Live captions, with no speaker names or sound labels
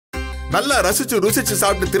நல்லா ரசிச்சு ருசிச்சு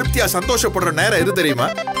சாப்பிட்டு திருப்தியா சந்தோஷப்படுற நேரம் எது தெரியுமா?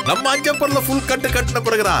 நம்ம அஞ்சப்பர்ல ஃபுல் கட்டு கட்டின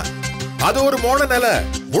பிறகுதான். அது ஒரு மோன நிலை,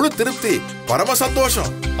 முழு திருப்தி, பரம சந்தோஷம்.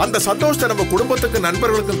 அந்த சந்தோஷத்தை நம்ம குடும்பத்துக்கு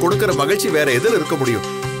நண்பர்களுக்கும் கொடுக்கிற மகிழ்ச்சி வேற எதில் இருக்க முடியும்?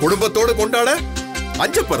 குடும்பத்தோடு கொண்டாட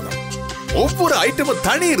அஞ்சப்பர் தான். ஒவ்வொரு ஐட்டமும்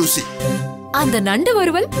தனி ருசி. அந்த நண்டு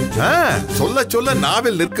வறுவல் சொல்ல சொல்ல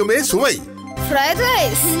நாவில் நிற்குமே சுவை. Fried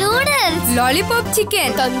rice, noodles, lollipop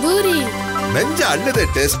chicken, tandoori, நெஞ்ச அள்ளுதே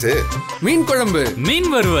டேஸ்ட். மீன் குழம்பு, மீன்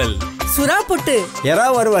வறுவல், சுறா புட்டு, எறா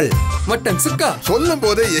வறுவல், மட்டன் சுக்கா. சொல்லும்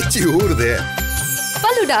போதே எச்சி ஊறுதே.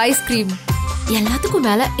 பலுடா ஐஸ்கிரீம். எல்லாத்துக்கும்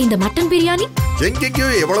மேல இந்த மட்டன் பிரியாணி. எங்கெங்கயோ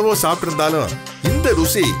எவ்வளவோ சாப்பிட்டிருந்தாலும் இந்த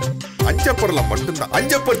ருசி அஞ்சப்பர்ல மட்டும்தான்.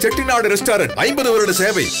 அஞ்சப்பர் செட்டிநாடு ரெஸ்டாரண்ட் 50 வருட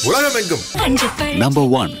சேவை உலகமெங்கும். Number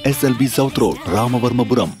 1 SLB South Road,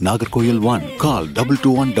 Ramavarmapuram, Nagarkoil 1. Call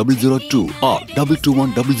 221002 or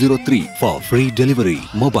 221003 for free delivery.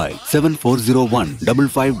 Mobile 7401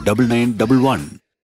 559911.